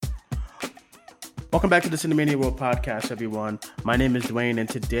Welcome back to the Cinemania World Podcast, everyone. My name is Dwayne, and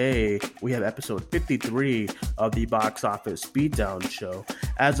today we have episode 53 of the Box Office Beatdown Show.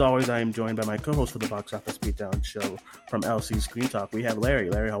 As always, I am joined by my co-host for the Box Office Beatdown Show from LC Screen Talk. We have Larry.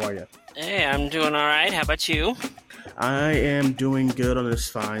 Larry, how are you? Hey, I'm doing all right. How about you? I am doing good on this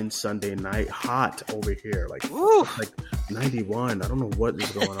fine Sunday night. Hot over here, like 91. I don't know what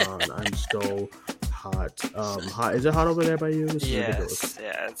is going on. I'm so hot. Hot. Is it hot over there by you? This is ridiculous.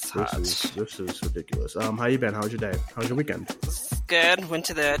 Yeah, it's hot. This is ridiculous. How you been? How was your day? How was your weekend? Good. Went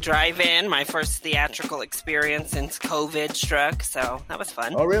to the drive-in, my first theatrical experience since COVID struck, so that was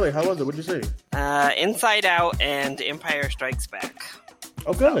fun. Oh, really? How was it? What'd you see? Inside Out and Empire Strikes Back.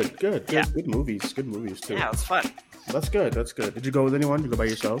 Oh, good. Yeah. Good movies too. Yeah, it was fun. That's good. Did you go with anyone? Did you go by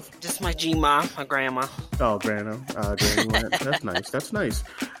yourself? Just my G-Ma, my grandma. Oh, Granny went. That's nice.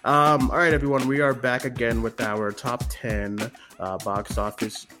 All right, everyone. We are back again with our top 10 box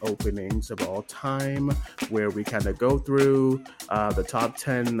office openings of all time, where we kind of go through the top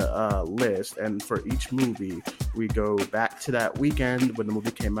 10 list, and for each movie, we go back to that weekend when the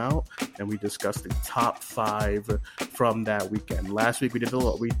movie came out, and we discuss the top 5 from that weekend. Last week we did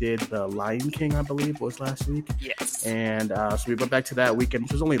the Lion King, I believe, was last week. Yes. And so we went back to that weekend,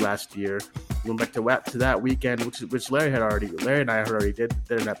 which was only last year. We went back to that weekend, which Larry and I had already did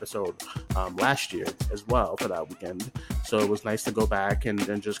an episode last year as well for that weekend. So it was nice to go back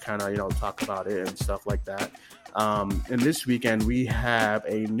and just kind of talk about it and stuff like that. And this weekend we have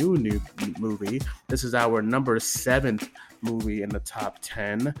a new movie. This is our number 7th movie in the top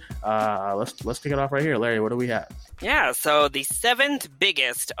 10. Let's kick it off right here. Larry, what do we have? Yeah, so the 7th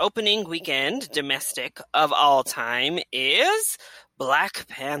biggest opening weekend domestic of all time is Black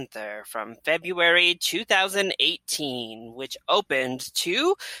Panther from February 2018, which opened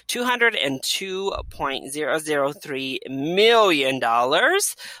to $202.003 million.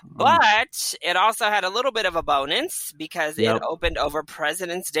 But it also had a little bit of a bonus because it opened over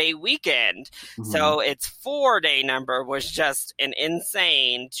President's Day weekend. So its 4-day number was just an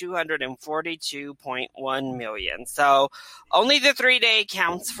insane 242.1 million. So only the 3-day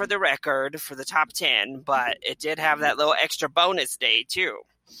counts for the record for the top 10, but it did have that little extra bonus day too.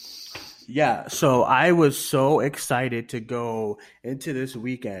 Yeah, so I was so excited to go into this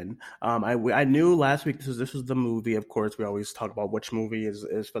weekend. I knew last week this was the movie. Of course, we always talk about which movie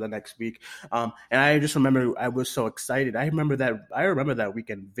is for the next week. And I just remember I was so excited. I remember that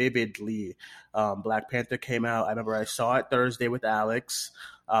weekend vividly. Black Panther came out. I remember I saw it Thursday with Alex.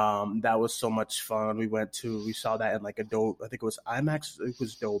 That was so much fun. We saw that in like Adobe, I think it was IMAX, it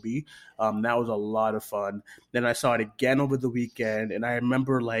was Dolby. That was a lot of fun. Then I saw it again over the weekend, and I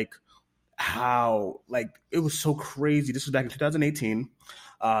remember how it was so crazy. This was back in 2018.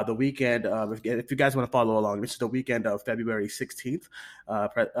 The weekend of, if you guys want to follow along, this is the weekend of February 16th.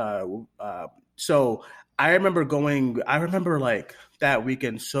 So I remember that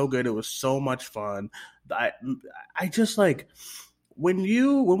weekend so good. It was so much fun. I just when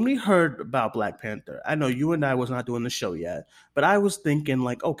we heard about Black Panther, I know you and I was not doing the show yet, but I was thinking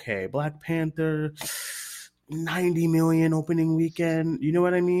okay, Black Panther, 90 million opening weekend. You know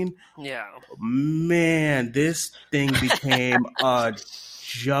what I mean? Yeah. Man, this thing became a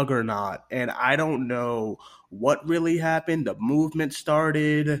juggernaut, and I don't know what really happened. The movement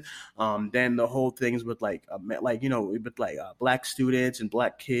started. Then the whole things with black students and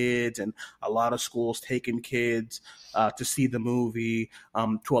black kids, and a lot of schools taking kids to see the movie.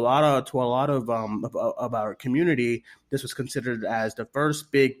 To a lot of our community, this was considered as the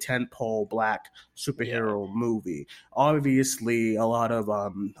first big tentpole black superhero movie. Obviously, a lot of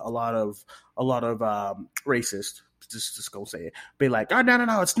racist. Just go say it. Be like, oh,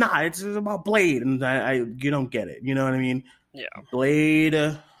 no, it's not. It's about Blade, and you don't get it. You know what I mean? Yeah.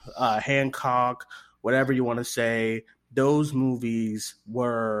 Blade, Hancock, whatever you want to say. Those movies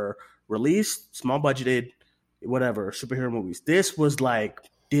were released, small budgeted, whatever, superhero movies. This was like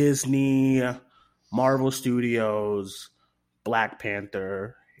Disney, Marvel Studios, Black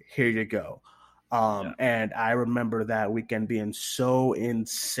Panther. Here you go. And I remember that weekend being so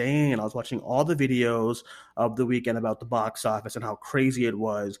insane. I was watching all the videos of the weekend about the box office and how crazy it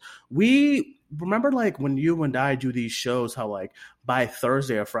was. We remember when you and I do these shows, how by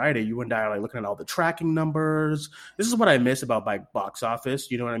Thursday or Friday, you and I are looking at all the tracking numbers. This is what I miss about box office.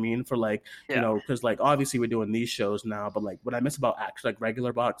 You know what I mean? For because obviously we're doing these shows now, but what I miss about actually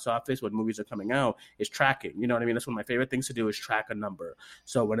regular box office when movies are coming out is tracking. You know what I mean? That's one of my favorite things to do is track a number.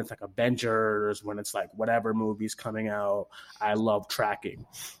 So when it's Avengers, when it's whatever movies coming out, I love tracking.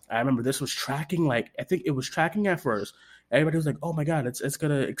 I remember this was tracking I think it was tracking at first Everybody was like, "Oh my god, it's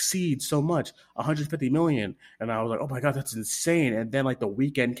gonna exceed so much, 150 million." And I was like, "Oh my god, that's insane!" And then like the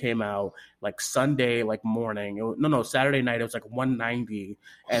weekend came out, like Sunday, like morning. No, Saturday night it was like 190,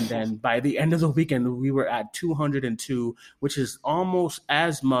 and then by the end of the weekend we were at 202, which is almost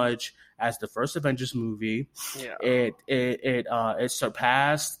as much as the first Avengers movie. Yeah. It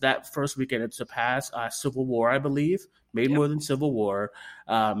surpassed that first weekend. It surpassed Civil War, I believe. Made more than Civil War.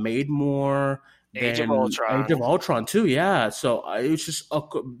 Made more Age of than Ultron. Age of Ultron too. Yeah. So it was just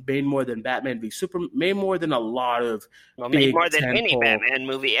made more than Batman v Superman. Made more than a lot of made more than any Batman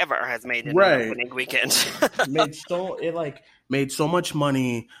movie ever has made in an opening weekend. made so much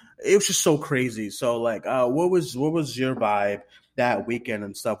money. It was just so crazy. So like, what was your vibe that weekend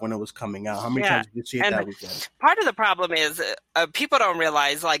and stuff when it was coming out? How many times did you see it that weekend? Part of the problem is people don't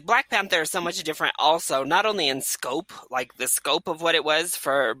realize like Black Panther is so much different also, not only in scope, like the scope of what it was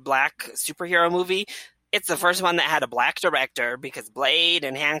for Black superhero movie. It's the first one that had a Black director because Blade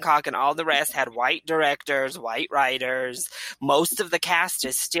and Hancock and all the rest had white directors, white writers. Most of the cast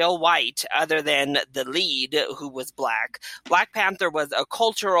is still white other than the lead who was Black. Black Panther was a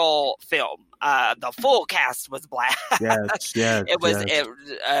cultural film. The full cast was Black. Yes.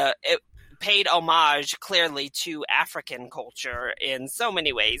 It paid homage clearly to African culture in so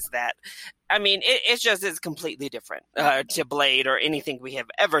many ways that, I mean, it just is completely different to Blade or anything we have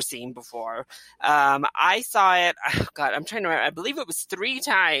ever seen before. I saw it, I'm trying to remember, I believe it was 3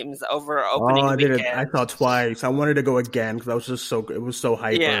 times over opening weekend. I saw it twice. I wanted to go again because it was so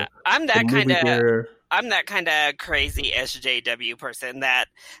hyper. Yeah, I'm that kind of crazy SJW person that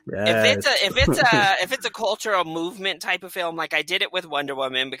if it's a cultural movement type of film, like I did it with Wonder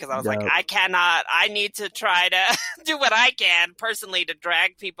Woman because I was like, I need to try to do what I can personally to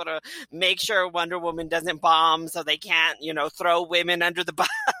drag people to make sure Wonder Woman doesn't bomb so they can't, throw women under the bus.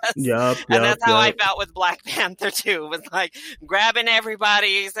 And that's how I felt with Black Panther too. It was like grabbing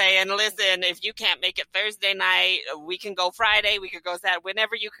everybody saying, listen, if you can't make it Thursday night, we can go Friday, we could go Saturday,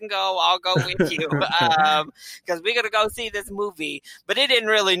 whenever you can go, I'll go with you. Because we're going to go see this movie. But it didn't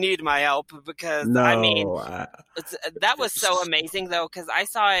really need my help because, that was so amazing, though, because I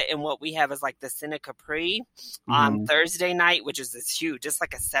saw it in what we have as like the Cine Capri on Thursday night, which is this huge, just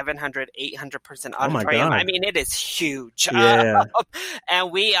like a 700, 800-person auditorium. I mean, it is huge. Yeah.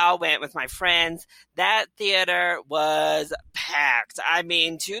 And we all went with my friends. That theater was packed. I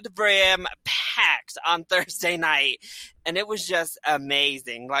mean, to the brim, packed on Thursday night. And it was just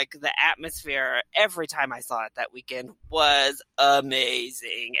amazing. Like the atmosphere every time I saw it that weekend was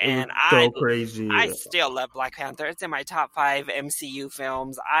amazing. And crazy. I still love Black Panther. It's in my top 5 MCU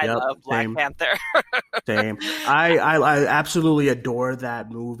films. I love Black Panther. Same. I absolutely adore that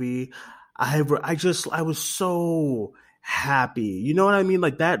movie. I was so happy. You know what I mean?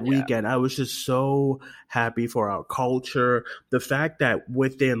 Like that weekend, I was just so happy for our culture. The fact that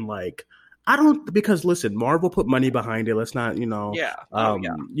within like, because listen, Marvel put money behind it. Let's not,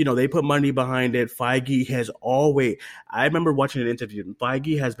 they put money behind it. Feige has always, I remember watching an interview, and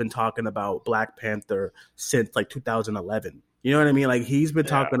Feige has been talking about Black Panther since like 2011. You know what I mean? Like he's been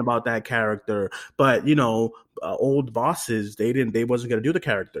talking about that character, but old bosses, they wasn't going to do the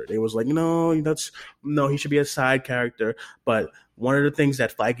character. They was like, he should be a side character. But one of the things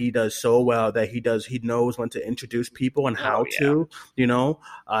that Feige does so well he knows when to introduce people and how to, he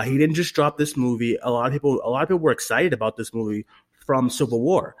didn't just drop this movie. A lot of people were excited about this movie from Civil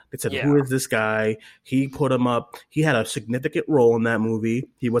War. They said, who is this guy? He put him up. He had a significant role in that movie.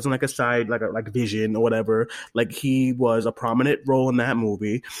 He wasn't like a side, like Vision or whatever. Like he was a prominent role in that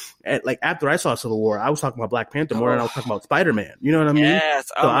movie. And like after I saw Civil War, I was talking about Black Panther more than I was talking about Spider-Man. You know what I mean? Yes.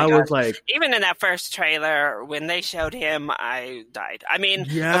 So I was like, even in that first trailer when they showed him, I died. I mean,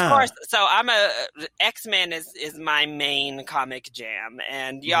 of course. So X-Men is my main comic jam,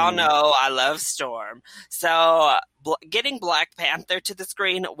 and y'all know I love Storm. So getting Black Panther to the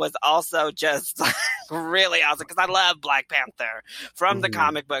screen was also just really awesome because I love Black Panther from the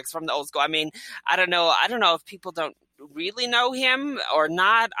comic books, from the old school. I mean, I don't know if people don't really know him or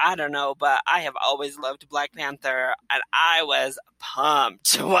not. I don't know, but I have always loved Black Panther, and I was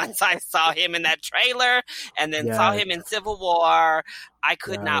pumped once I saw him in that trailer and then saw him in Civil War. I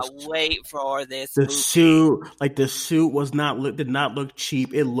could not wait for this movie. The suit did not look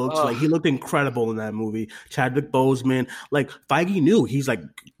cheap. It looked like he looked incredible in that movie. Chadwick Boseman, like Feige knew. He's like,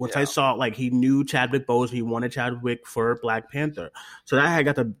 once I saw, like he knew Chadwick Boseman. He wanted Chadwick for Black Panther. So that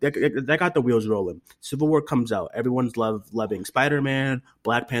got the wheels rolling. Civil War comes out. Everyone's loving Spider-Man,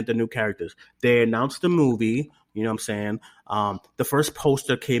 Black Panther, new characters. They announced the movie. You know what I'm saying? The first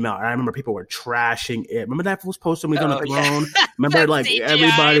poster came out. I remember people were trashing it. Remember that first poster when he's on the throne? That Remember, like, CGI,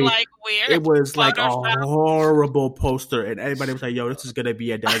 everybody, like weird it was like a Photoshop. horrible poster, and everybody was like, yo, this is going to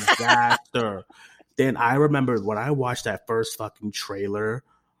be a disaster. Then I remember when I watched that first fucking trailer,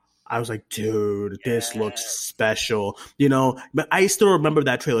 I was like, dude, this looks special. You know, but I still remember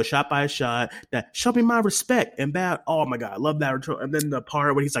that trailer shot by shot, that show me my respect and that. Oh my God, I love that. And then the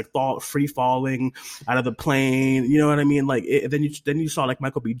part where he's like free falling out of the plane. You know what I mean? Like, then you saw like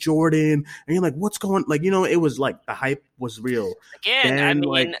Michael B. Jordan and you're like, what's going, like, you know, it was like the hype was real. Again, then, I mean,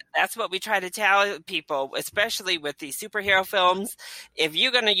 like, that's what we try to tell people, especially with these superhero films. If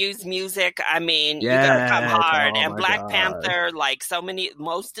you're going to use music, I mean, you got to come hard. And Black Panther, like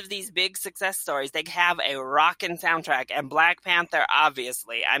most of these big success stories, they have a rockin' soundtrack. And Black Panther,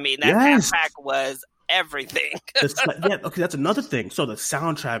 obviously, I mean, that soundtrack was everything. Okay, that's another thing. So the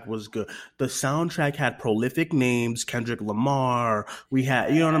soundtrack was good. The soundtrack had prolific names, Kendrick Lamar. We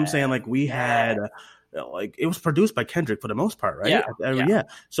had, you know what I'm saying? Like, we had, like, it was produced by Kendrick for the most part, right? Yeah.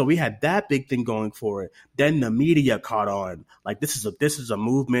 So we had that big thing going for it. Then the media caught on. Like, this is a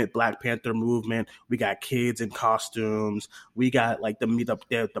movement, Black Panther movement. We got kids in costumes. We got like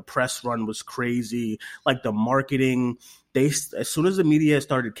the press run was crazy. Like, the marketing. As soon as the media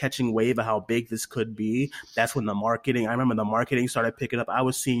started catching wave of how big this could be, that's when I remember the marketing started picking up. I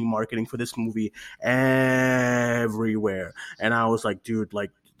was seeing marketing for this movie everywhere. And I was like, dude,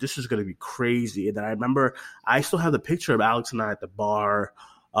 like, this is going to be crazy. And then I remember I still have the picture of Alex and I at the bar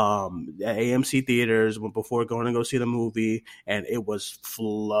at AMC theaters before going to go see the movie, and it was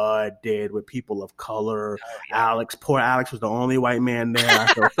flooded with people of color. Poor Alex was the only white man there.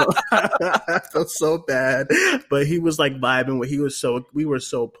 I felt so bad, but he was like vibing. We were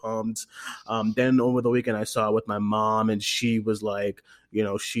so pumped. Then over the weekend I saw it with my mom, and she was like, you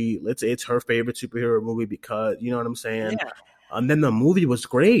know, it's her favorite superhero movie because, you know what I'm saying? Yeah. And then the movie was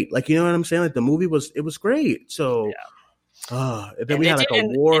great. Like, you know what I'm saying? Like, the movie was great. So then we had like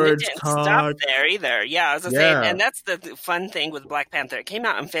awards talk. Stop there either. Yeah, I was saying, and that's the fun thing with Black Panther. It came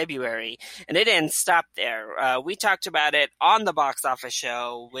out in February, and it didn't stop there. We talked about it on the box office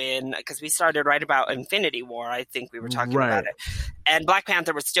show because we started right about Infinity War. I think we were talking about it, and Black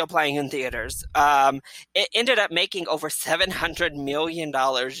Panther was still playing in theaters. It ended up making over $700 million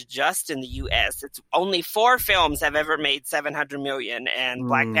just in the U.S. It's only 4 films have ever made $700 million, and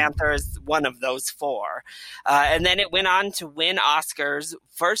Black Panther is one of those 4. And then it went on to win Oscars,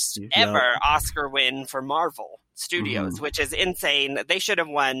 first ever Oscar win for Marvel Studios, which is insane. They should have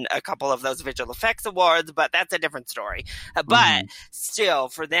won a couple of those visual effects awards, but that's a different story. But still,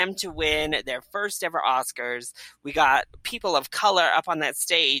 for them to win their first ever Oscars, we got people of color up on that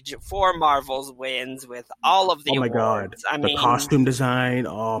stage for Marvel's wins with all of the awards. God. I mean, the costume design.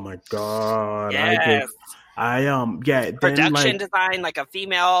 Oh my God. Yes. Production design, like a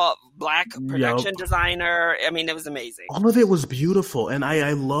female Black production designer. I mean, it was amazing. All of it was beautiful, and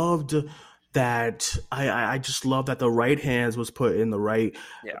I loved that. I just love that the right hands was put in the right.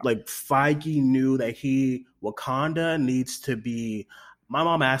 Like, Feige knew that Wakanda needs to be. My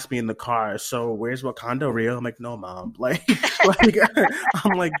mom asked me in the car, so where's Wakanda real? I'm like, no, Mom.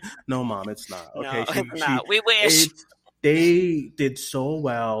 I'm like, no, Mom, it's not. Okay, no, it's not. We wish. They did so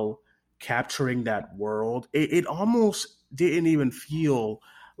well capturing that world. It almost didn't even feel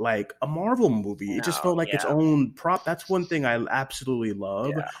like a Marvel movie. It just felt like its own prop. That's one thing I absolutely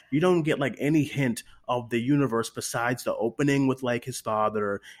love. You don't get like any hint of the universe besides the opening with like his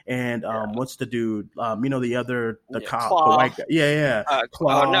father and what's the dude? You know, the cop, Claw. the white guy.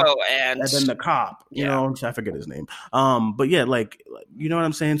 Claw. And then the cop. You know, I forget his name. But yeah, like, you know what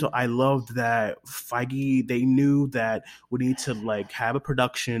I'm saying? So I loved that Feige, they knew that we need to like have a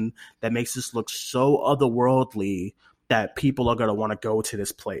production that makes this look so otherworldly that people are going to want to go to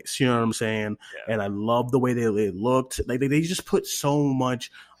this place. You know what I'm saying? Yeah. And I love the way they looked. Like, they just put so much,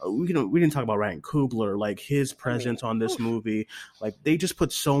 we didn't talk about Ryan Coogler, like his presence on this movie. Like, they just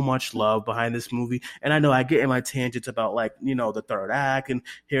put so much love behind this movie. And I know I get in my tangents about, like, you know, the third act and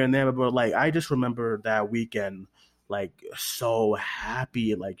here and there, but like, I just remember that weekend, like, so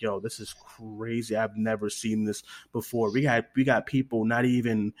happy, like, yo, this is crazy. I've never seen this before. We got people not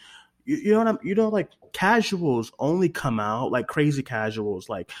even, like, casuals only come out, like crazy casuals,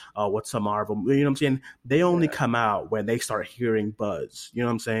 like, what's a Marvel? You know what I'm saying? They only come out when they start hearing buzz. You know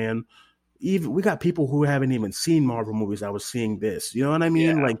what I'm saying? Even we got people who haven't even seen Marvel movies that was seeing this. You know what I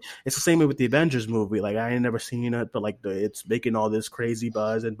mean? Yeah. Like, it's the same way with the Avengers movie. Like, I ain't never seen it, but like it's making all this crazy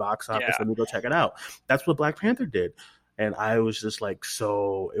buzz and box office. Let me go check it out. That's what Black Panther did. and I was just like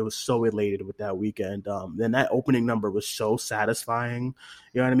it was so elated with that weekend. And that opening number was so satisfying.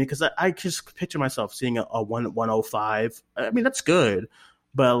 You know what I mean? Because I just picture myself seeing a 105. I mean, that's good,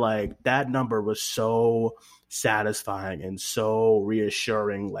 but like that number was so satisfying and so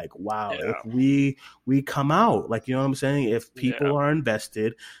reassuring. Like, wow, if we come out, like, you know what I'm saying? If people are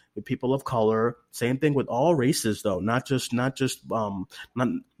invested, with people of color, same thing with all races though, not just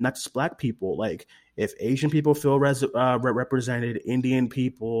Black people. Like, if Asian people feel represented, Indian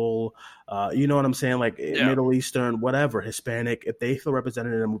people, you know what I'm saying? Like Middle Eastern, whatever, Hispanic, if they feel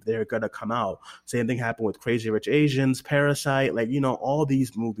represented, they're gonna come out. Same thing happened with Crazy Rich Asians, Parasite, like, you know, all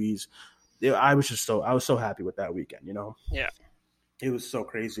these movies. I was so happy with that weekend, you know? Yeah. It was so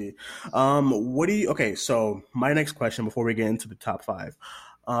crazy. Okay, so my next question before we get into the top 5,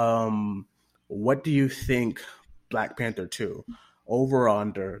 what do you think Black Panther 2 over or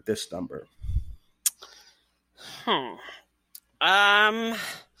under this number? I'm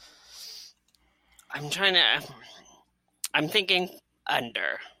thinking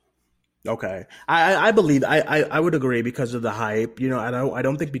under. Okay, I believe I would agree because of the hype. You know, I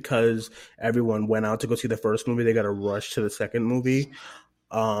don't think because everyone went out to go see the first movie, they got to rush to the second movie.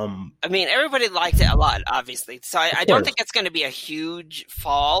 I mean, everybody liked it a lot, obviously. So I don't think it's going to be a huge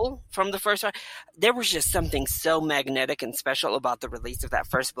fall from the first one. There was just something so magnetic and special about the release of that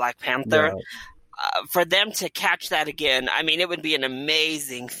first Black Panther. Yeah. For them to catch that again, I mean, it would be an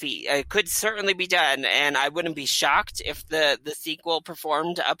amazing feat. It could certainly be done, and I wouldn't be shocked if the sequel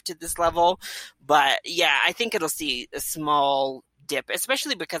performed up to this level. But yeah, I think it'll see a small dip,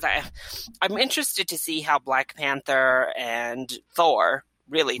 especially because I'm interested to see how Black Panther and Thor,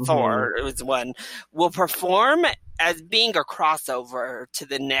 Thor is one, will perform as being a crossover to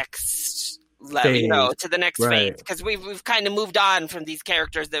the next level, you know, to the next phase, because we've kind of moved on from these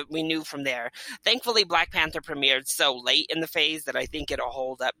characters that we knew from there. Thankfully, Black Panther premiered so late in the phase that I think it'll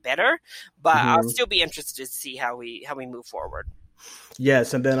hold up better, but I'll still be interested to see how we move forward.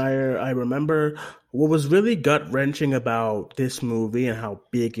 Yes, and then I remember what was really gut-wrenching about this movie and how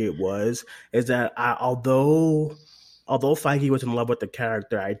big it was is that although Feige was in love with the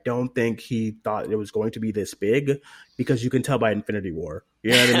character, I don't think he thought it was going to be this big, because you can tell by Infinity War.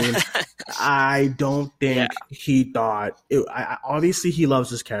 You know what I mean? I don't think he thought it. Obviously, he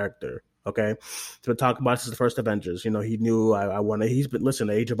loves this character. Okay, so talk about this is the first Avengers. You know, he knew I want to. He's been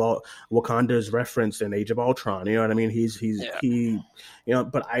Age of Wakanda is referenced in Age of Ultron. You know what I mean? He, you know,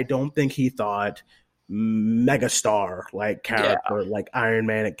 but I don't think he thought megastar like character like Iron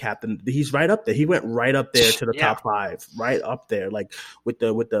Man and Captain. He's right up there. He went right up there to the top 5, right up there, like with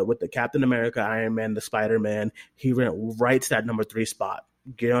the Captain America, Iron Man, the Spider-Man. He went right to that number 3 spot.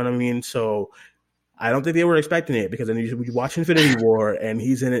 You know what I mean? So I don't think they were expecting it, because then you watch Infinity War and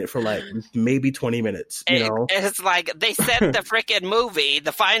he's in it for like maybe 20 minutes. You know, it's like they set the freaking movie.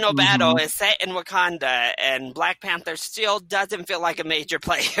 The final battle is set in Wakanda, and Black Panther still doesn't feel like a major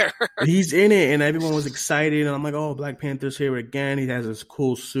player. He's in it, and everyone was excited. And I'm like, oh, Black Panther's here again. He has this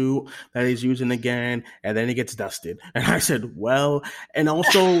cool suit that he's using again, and then he gets dusted. And I said, well, and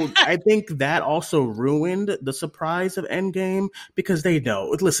also I think that also ruined the surprise of Endgame, because they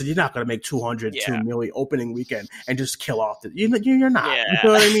know, listen, you're not going to make 200 million opening weekend and just kill off you're not. You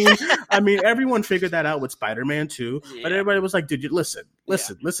know what I mean? I mean, everyone figured that out with Spider-Man too, but everybody was like, dude, listen,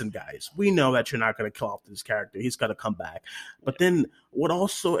 guys, we know that you're not going to kill off this character. He's going to come back. But then you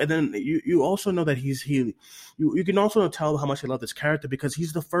also know that you can also tell how much I love this character, because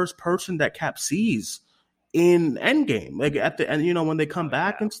he's the first person that Cap sees in Endgame, like at the end, you know, when they come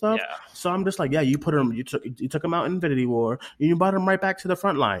back and stuff. So I'm just like, you took him out in Infinity War, and you brought him right back to the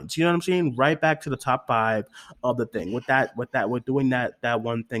front lines. You know what I'm saying? Right back to the top 5 of the thing with doing that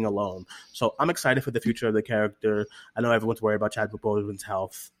one thing alone. So I'm excited for the future of the character. I know everyone's worried about Chadwick Boseman's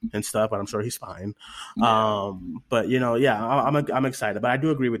health and stuff, but I'm sure he's fine. But you know, I'm excited. But I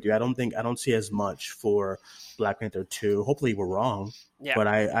do agree with you. I don't see as much for Black Panther 2. Hopefully we're wrong. But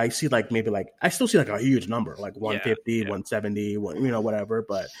I see I still see like a huge number, like 150, 170, you know, whatever.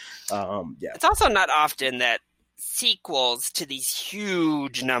 But it's also not often that sequels to these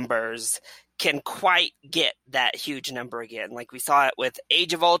huge numbers can quite get that huge number again. Like we saw it with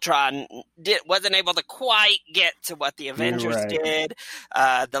Age of Ultron, wasn't able to quite get to what the Avengers did.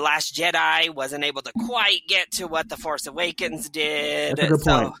 The Last Jedi wasn't able to quite get to what The Force Awakens did. That's a good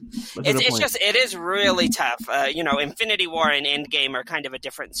point. It is really tough. You know, Infinity War and Endgame are kind of a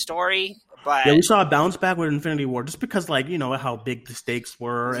different story, But yeah, we saw a bounce back with Infinity War just because, like, you know, how big the stakes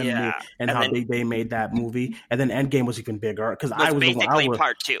were and how big they made that movie. And then Endgame was even bigger because I was basically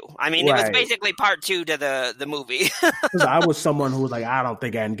part two. I mean, it was basically part two to the movie. Because I was someone who was like, I don't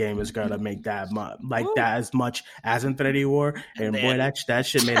think Endgame is gonna make that much, that as much as Infinity War. And boy, that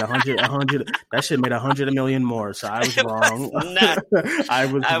shit made 100. That shit made 100 million more. So I was wrong. I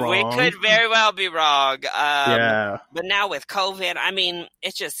was wrong. We could very well be wrong. Yeah. But now with COVID, I mean,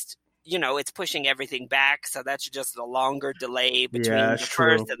 it's just, you know, it's pushing everything back. So that's just a longer delay between the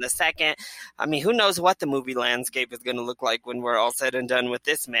first and the second. I mean, who knows what the movie landscape is going to look like when we're all said and done with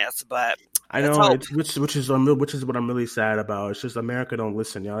this mess. But I know, which is what I'm really sad about. It's just America don't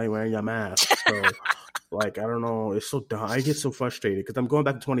listen. Y'all ain't wearing your mask. So, like, I don't know. It's so dumb. I get so frustrated because I'm going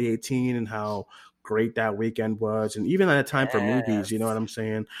back to 2018 and how great that weekend was, and even at a time for movies, you know what I'm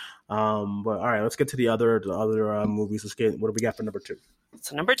saying? But all right, let's get to the other movies. What do we got for number 2?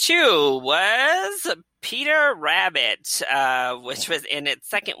 So number 2 was Peter Rabbit, which was in its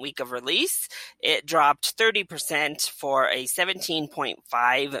second week of release. It dropped 30% for a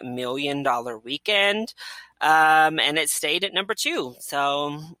 $17.5 million weekend. And it stayed at number 2.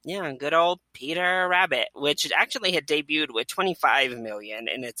 So yeah, good old Peter Rabbit, which actually had debuted with 25 million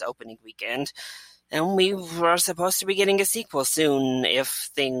in its opening weekend. And we were supposed to be getting a sequel soon if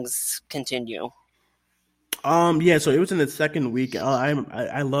things continue. Yeah, so it was in the second week.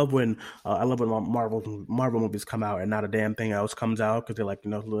 I love when Marvel movies come out and not a damn thing else comes out because they're like,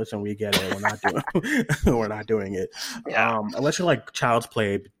 you know, listen, we get it, we're not doing it. Yeah. Unless you're like Child's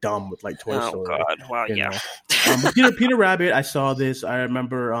Play dumb with like Toy Story. Oh God, well, yeah. Peter Rabbit, I saw this. I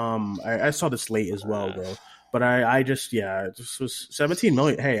remember I saw this late as well, though. But it just was 17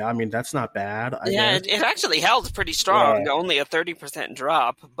 million. Hey, I mean, that's not bad. I guess. It actually held pretty strong. Yeah. Only a 30%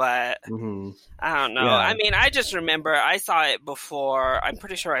 drop, but I don't know. Yeah. I mean, I just remember I saw it before. I'm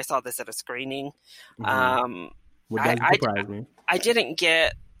pretty sure I saw this at a screening. What doesn't surprise me. I didn't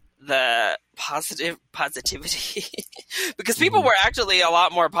get the positivity because people were actually a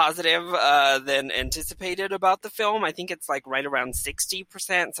lot more positive than anticipated about the film. I think it's like right around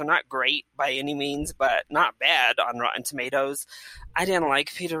 60%, so not great by any means, but not bad on Rotten Tomatoes. I didn't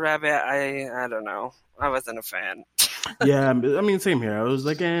like Peter Rabbit. I don't know. I wasn't a fan. Yeah, I mean, same here. I was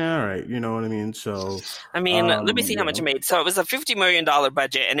like, all right, you know what I mean? So, I mean, let me see how much it made. So it was a $50 million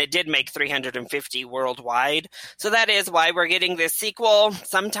budget, and it did make $350 worldwide. So that is why we're getting this sequel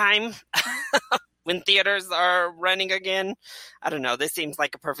sometime when theaters are running again. I don't know. This seems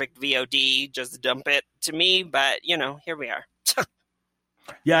like a perfect VOD. Just dump it to me, but, you know, here we are.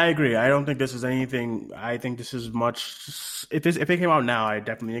 Yeah, I agree. I don't think this is anything. I think this is much. If it came out now, I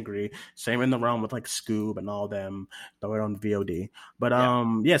definitely agree. Same in the realm with like Scoob and all them that were on VOD. But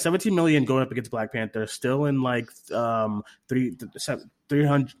 17 million going up against Black Panther, still in like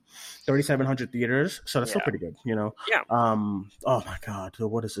 3,700 theaters, so that's still pretty good, you know. Yeah. Oh my God,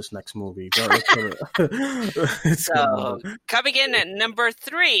 what is this next movie? So coming in at number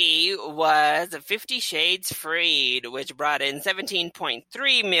 3 was 50 Shades Freed, which brought in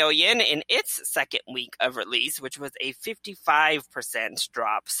 17.3 million in its second week of release, which was a 55%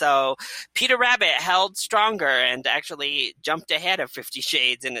 drop. So Peter Rabbit held stronger and actually jumped ahead of 50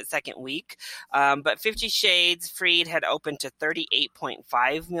 Shades in its second week. But 50 Shades Freed had opened to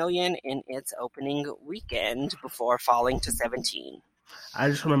 38.5 million in its opening weekend before falling to 17. I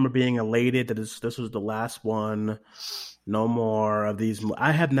just remember being elated that this was the last one. No more of these.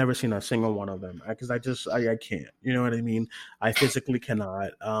 I have never seen a single one of them because I can't. You know what I mean? I physically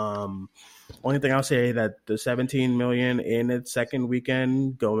cannot. Only thing I'll say that the 17 million in its second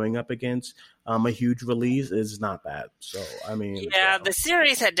weekend going up against a huge release is not bad. So I mean, the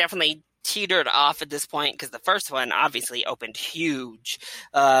series had definitely teetered off at this point because the first one obviously opened huge,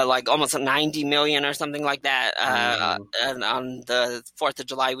 like almost 90 million or something like that on the 4th of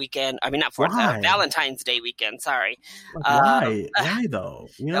July weekend. I mean, not 4th, Valentine's Day weekend, sorry. Why though?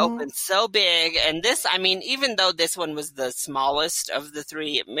 You know? It opened so big, and this, I mean, even though this one was the smallest of the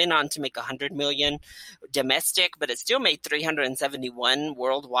three, it went on to make 100 million domestic, but it still made 371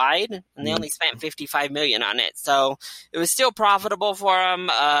 worldwide, and they only spent 55 million on it, so it was still profitable for them.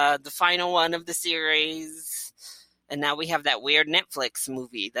 The final one of the series, and now we have that weird Netflix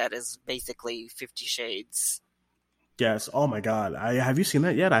movie that is basically 50 Shades. Yes. Oh my God. Have you seen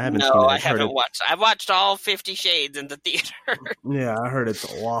that yet? I haven't seen it. No, I haven't watched. I've watched all 50 Shades in the theater. Yeah, I heard it's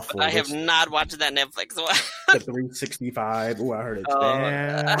awful. But I have not watched that Netflix one. The 365. Oh, I heard it's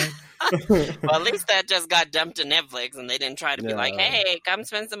bad. Well, at least that just got dumped to Netflix, and they didn't try to be like, "Hey, come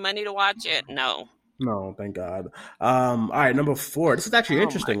spend some money to watch it." No. No, thank God. All right, number 4. This is actually an Oh my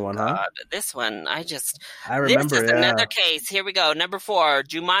interesting one, huh? God. This one, I this is remember, another yeah. case. Here we go. Number 4,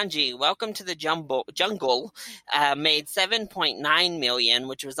 Jumanji, Welcome to the Jungle, made 7.9 million,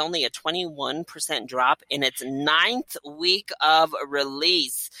 which was only a 21% drop in its 9th week of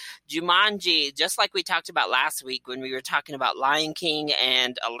release. Jumanji, just like we talked about last week when we were talking about Lion King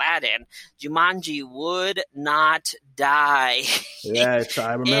and Aladdin, Jumanji would not die. Yeah,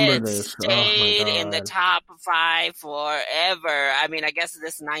 I remember It this. Oh my stayed in the God. top 5 forever. I mean, I guess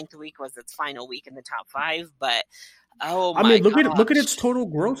this 9th week was its final week in the top 5, but oh I my mean, look at gosh. its total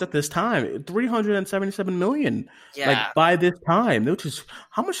gross at this time, 377 million. Yeah. Like by this time, which is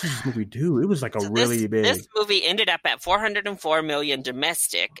how much does this movie do? It was like a So this really this big, movie ended up at 404 million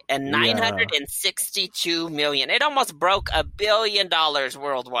domestic and yeah. 962 million. It almost broke $1 billion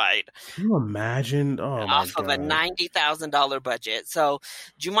worldwide Can you imagine? Oh my off of a God. $90,000 budget. So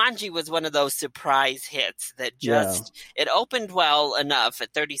Jumanji was one of those surprise hits that Yeah. just it opened well enough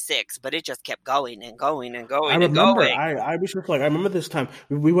at 36, but it just kept going and going and I going and remember. going. I was just like I remember this time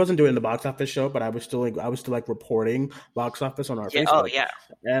we wasn't doing the box office show, but I was still like reporting box office on our Yeah, oh Facebook, yeah.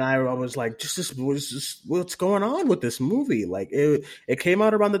 and I was like, what's going on with this movie? Like it came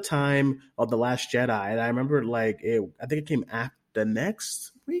out around the time of The Last Jedi, and I remember like I think it came after the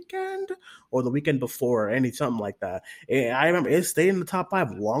next weekend or the weekend before, any something like that. And I remember it stayed in the top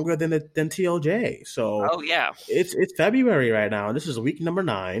 5 longer than TLJ. So Oh yeah. it's February right now, and this is week number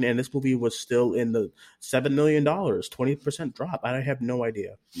 9, and this movie was still in the $7 million, 20% drop. I have no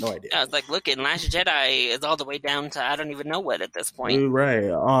idea, no idea. I was like, look, and Last Jedi is all the way down to I don't even know what at this point.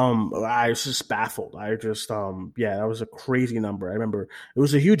 Right. I was just baffled. I just yeah, that was a crazy number. I remember it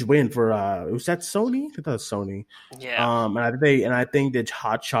was a huge win for it was that Sony? I thought it was Sony. Yeah. And I think they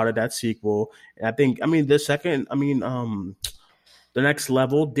hot shotted that sequel. And I mean the next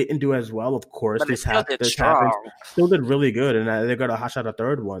level didn't do as well, of course. But it still did This happens. strong. Still did really good, and they're gonna hot shot a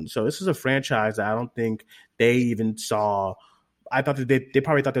third one. So this is a franchise that I don't think they even saw. I thought that they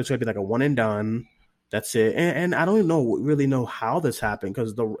probably thought there was gonna be like a one and done. That's it, and I don't even really know how this happened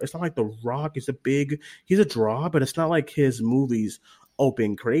because it's not like The Rock is he's a draw, but it's not like his movies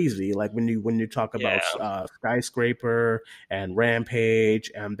open crazy. Like when you talk about Yeah. Skyscraper and Rampage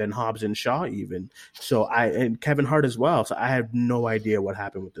and then Hobbs and Shaw even. So and Kevin Hart as well. So I have no idea what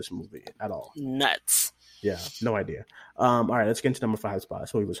happened with this movie at all. Nuts. Yeah, no idea. All right, let's get into number 5 spot.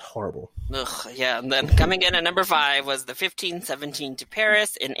 This movie was horrible. Ugh, yeah, and then coming in at number 5 was the 1517 to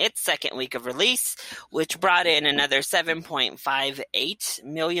Paris in its second week of release, which brought in another $7.58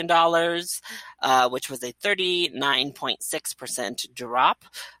 million, which was a 39.6% drop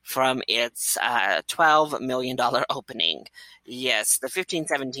from its $12 million opening. Yes, the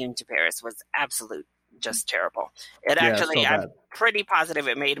 1517 to Paris was absolute just terrible. I'm pretty positive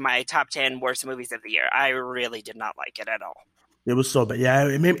it made my top 10 worst movies of the year. I really did not like it at all. It was so bad. Yeah,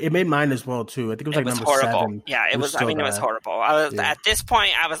 it made mine as well too. I think it was like number horrible. 7. Yeah, it was. I mean, it was horrible. At this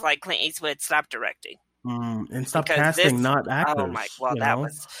point, I was like, Clint Eastwood, stop directing. And stop casting not actors. Oh my! Well, that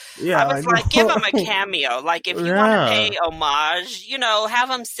was. Yeah, I was like, give him a cameo. Like, if you want to pay homage,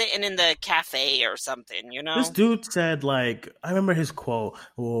 have him sitting in the cafe or something. This dude said, like, I remember his quote.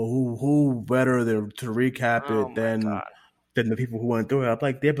 Well, who better to recap it than the people who went through it? I'm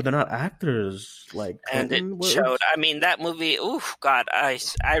like, yeah, but they're not actors. Like, Clinton, and it showed. I mean, that movie. Oof, God, I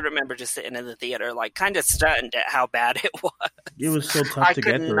remember just sitting in the theater, like, kind of stunned at how bad it was. It was so tough to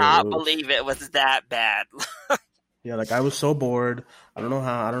get through. I could not believe it was that bad. Yeah, like I was so bored. I don't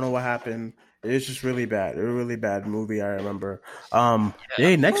know what happened. It's just really bad. A really bad movie. I remember.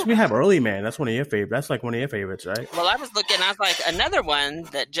 Next we have Early Man. That's one of your favorites. That's like one of your favorites, right? Well, I was like, another one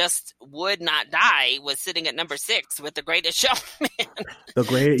that just would not die was sitting at number 6 with The Greatest Showman.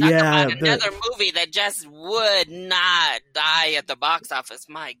 Another movie that just would not die at the box office.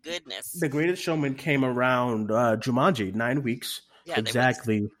 My goodness. The Greatest Showman came around Jumanji, 9 weeks. Yeah,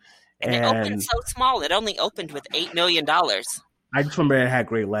 exactly. And it opened so small. It only opened with $8 million. I just remember it had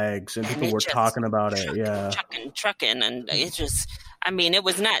great legs, and people were talking about it. Yeah, trucking, and it just, I mean, it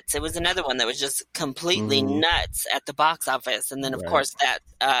was nuts. It was another one that was just completely nuts at the box office. And then, of course, that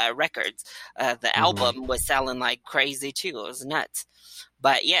records, the album was selling like crazy too. It was nuts.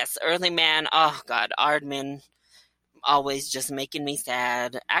 But yes, Early Man. Oh God, Aardman, always just making me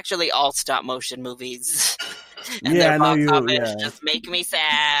sad. Actually, all stop motion movies. And their box office just make me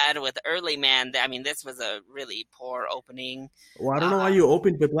sad with Early Man. I mean, this was a really poor opening. Well, I don't know why you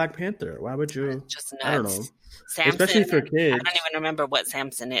opened with Black Panther. Why would you? Just nuts. I don't know. Samson, especially for kids. I don't even remember what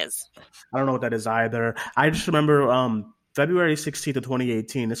Samson is. I don't know what that is either. I just remember February 16th of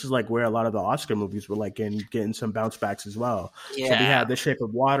 2018. This is like where a lot of the Oscar movies were like getting some bounce backs as well. Yeah. So we had The Shape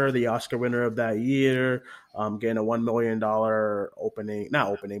of Water, the Oscar winner of that year, getting a $1 million opening, not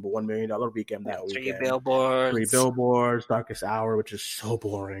opening, but $1 million weekend that weekend. 3 Billboards, Darkest Hour, which is so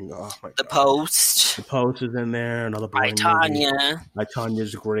boring. Oh my god. The Post. The Post is in there, another boring movie. My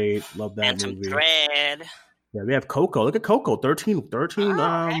Tanya's great. Love that Phantom movie. Thread. Yeah, we have Coco. Look at Coco. 13 Coco.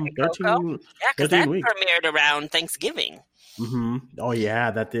 Yeah, because that weeks. premiered around Thanksgiving. Mm-hmm. Oh yeah,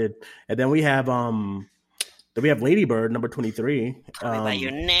 that did. And then we have Lady Bird, number 23. Call Me by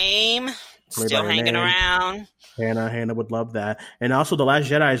Your Name. Still hanging around. Hannah would love that. And also The Last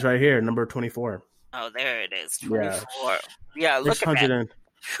Jedi is right here, number 24. Oh, there it is. 24. Yeah, look at that.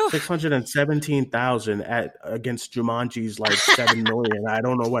 617,000 against Jumanji's like 7 million. I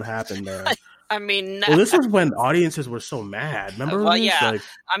don't know what happened there. I mean, well, this was when audiences were so mad. Remember? Well, yeah.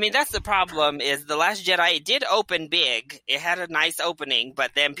 I mean, that's the problem. Is The Last Jedi did open big. It had a nice opening,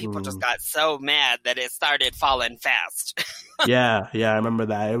 but then people just got so mad that it started falling fast. yeah, I remember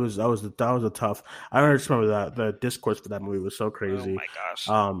that. That was a tough. I just remember that the discourse for that movie was so crazy. Oh my gosh.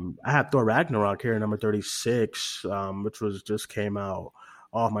 I had Thor Ragnarok here, number 36, which was just came out.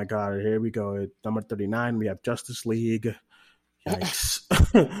 Oh my god! Here we go. At number 39, we have Justice League. Yikes.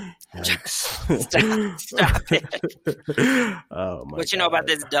 Stop it. Oh my what you know about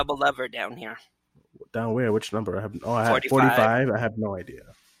this double lover down here? Down where? Which number? I have 45. I have no idea.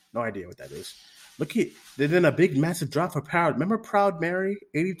 No idea what that is. Look at then a big massive drop for Proud. Remember Proud Mary?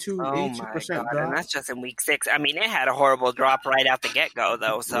 82% God, drop. And that's just in week 6. I mean, it had a horrible drop right out the get-go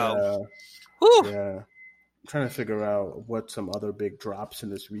though, so yeah. I'm trying to figure out what some other big drops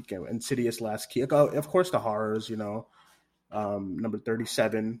in this weekend. Insidious Last Key. Of course the horrors, number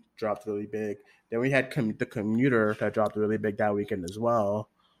 37 dropped really big. Then we had The Commuter that dropped really big that weekend as well.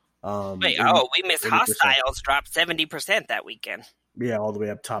 We missed 80%. Hostiles dropped 70% that weekend. Yeah, all the way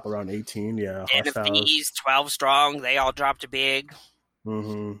up top around 18. Yeah, Den of Thieves, 12 strong. They all dropped big.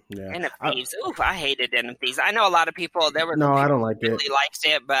 Mm-hmm. Yeah. Den of Thieves. I hated Den of Thieves. I know a lot of people. I don't like really liked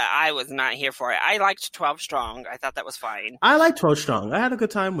it, but I was not here for it. I liked 12 strong. I thought that was fine. I liked 12 strong. I had a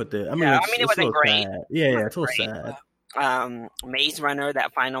good time with it. I mean, it wasn't great. Sad. Yeah, it's a little sad. Maze Runner,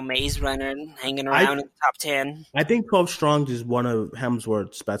 that final Maze Runner, hanging around in the top 10. I think 12 Strong is one of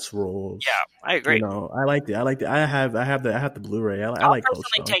Hemsworth's best roles. Yeah, I agree. I liked it. I have the Blu-ray. I like 12 Strong. I'll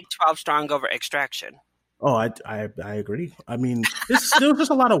personally take 12 Strong over Extraction. Oh, I agree. I mean, there was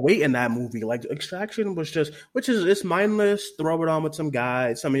just a lot of weight in that movie. Like Extraction was it's mindless. Throw it on with some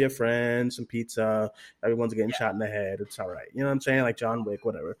guys, some of your friends, some pizza. Everyone's getting shot in the head. It's all right. You know what I'm saying? Like John Wick,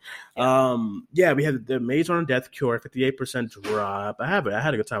 whatever. Yeah. We had the Maze Runner Death Cure, 58% drop. I had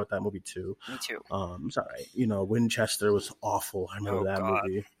a good time with that movie too. Me too. It's all right. Winchester was awful. I remember that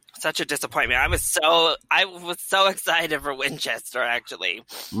movie. Such a disappointment. I was so excited for Winchester actually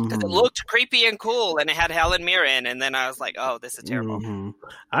because it looked creepy and cool, and it had Helen Mirren, and then I was like, "Oh, this is terrible." Mm-hmm.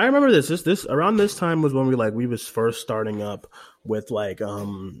 I remember this around this time was when we was first starting up with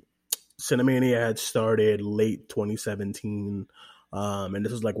Cinemania had started late 2017, and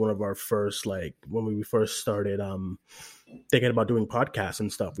this was like one of our first when we first started thinking about doing podcasts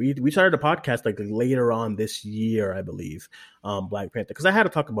and stuff. We started a podcast like later on this year, I believe, Black Panther, because I had to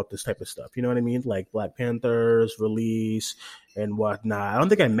talk about this type of stuff. You know what I mean? Like Black Panther's release and whatnot. I don't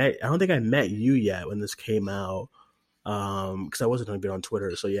think I met you yet when this came out, because I wasn't going to be on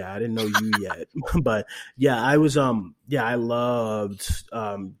Twitter. So yeah, I didn't know you yet. But yeah, I was I loved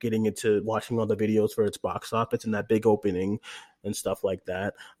getting into watching all the videos for its box office and that big opening and stuff like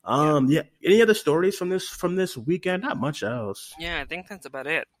that. Yeah. Any other stories from this weekend? Not much else. Yeah, I think that's about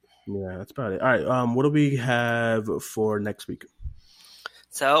it. Yeah, that's about it. All right. What do we have for next week?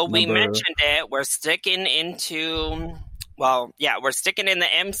 So we mentioned it. We're sticking into. We're sticking in the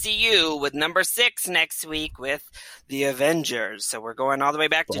MCU with number 6 next week with The Avengers. So we're going all the way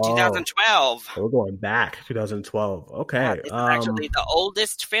back to 2012. We're going back 2012. Okay. It's actually the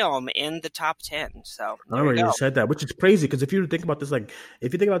oldest film in the top 10. So I remember you said that, which is crazy because if you think about this,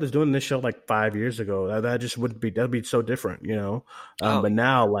 doing this show 5 years ago, that just that'd be so different, But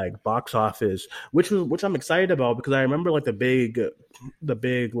now box office, which I'm excited about because I remember the big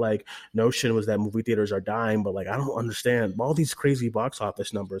notion was that movie theaters are dying, but I don't understand all these crazy box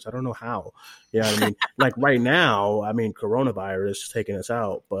office numbers. I don't know how. You know what I mean? Right now, coronavirus is taking us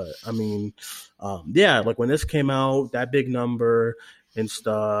out, but when this came out, that big number and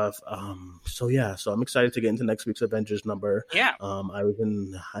stuff. So I'm excited to get into next week's Avengers number. Yeah. I was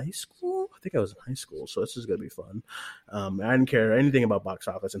in high school, think I was in high school, so this is gonna be fun. I didn't care anything about box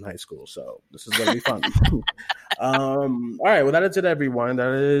office in high school, so this is gonna be fun. All right, well, that is it, everyone.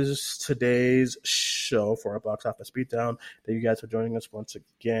 That is today's show for our box office beatdown. Thank you guys for joining us once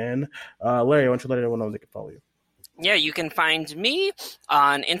again. Larry, why don't you let everyone know they can follow you? Yeah, you can find me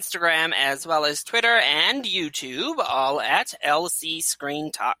on Instagram as well as Twitter and YouTube, all at LC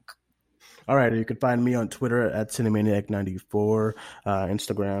Screen Talk. All right, you can find me on Twitter at Cinemaniac94,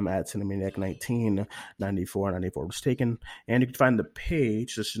 Instagram at Cinemaniac1994, 94 was taken, and you can find the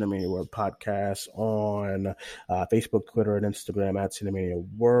page, the Cinemania World Podcast, on Facebook, Twitter, and Instagram at Cinemania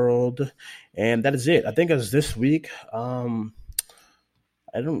World. And that is it. I think as this week,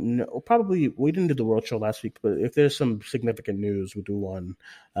 I don't know. Probably we didn't do the World Show last week, but if there's some significant news, we'll do one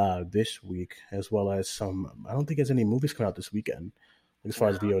this week, as well as some. I don't think there's any movies coming out this weekend as far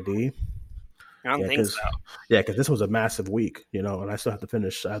as VOD. I don't think so. Yeah, because this was a massive week, and I still have to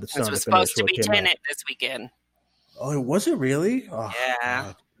finish. I have to finish. It was supposed to be Tenet this weekend. Oh, was it really? Oh, yeah.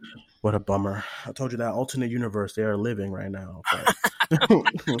 God. What a bummer. I told you that alternate universe they are living right now.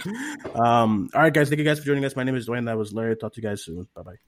 All right, guys. Thank you guys for joining us. My name is Dwayne. That was Larry. Talk to you guys soon. Bye-bye.